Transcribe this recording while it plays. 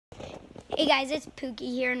Hey guys, it's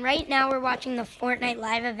Pookie here, and right now we're watching the Fortnite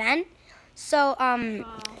live event. So,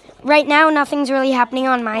 right now nothing's really happening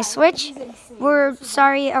on my Switch. We're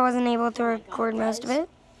sorry I wasn't able to record most of it.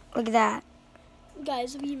 Look at that.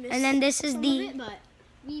 Guys, we missed And then this is some the... of it, but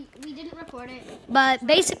we didn't record it. But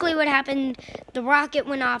basically what happened, the rocket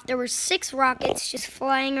went off. There were 6 rockets just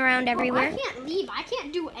flying around everywhere. I can't leave. I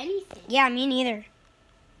can't do anything. Yeah, me neither.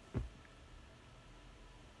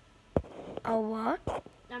 Oh, what?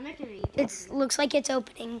 I'm making a YouTube It looks like it's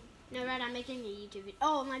opening. No, Red, I'm making a YouTube video.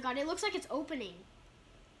 Oh my god, it looks like it's opening.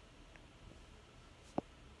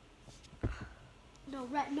 No,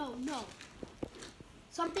 Red, no.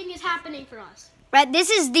 Something is happening for us. Right, this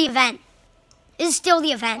is the event. This is still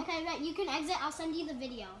the event. Okay, Red, you can exit. I'll send you the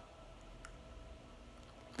video.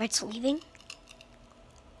 Red's leaving?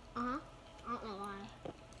 Uh-huh. I don't know why.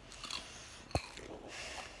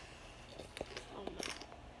 Oh no.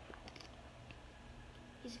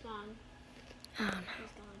 He's gone. Oh, no.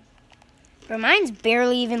 He's gone. But mine's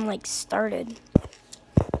barely even, like, started.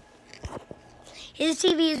 His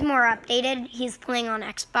TV is more updated. He's playing on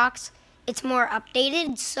Xbox. It's more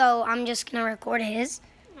updated, so I'm just going to record his.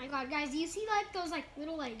 Oh my god, guys, do you see, like, those, like,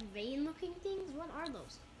 little, like, vein-looking things? What are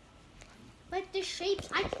those? Like, the shapes,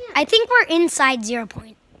 I can't... I think we're inside 0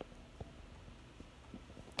 point.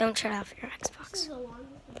 Don't shut off your This Xbox. is a long...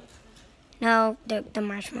 No, the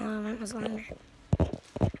marshmallow event was longer.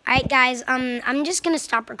 Alright, guys, I'm just going to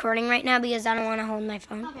stop recording right now because I don't want to hold my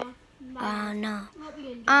phone. Okay. Bye. No. What we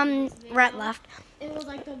gonna do with this video? Rhett left. It was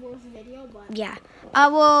like the worst video, but... Yeah.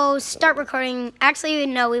 We'll start recording. Actually,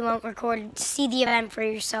 no, we won't record. See the event for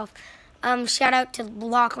yourself. Shout out to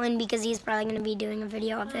Lachlan because he's probably going to be doing a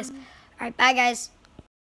video of this. All right, bye, guys.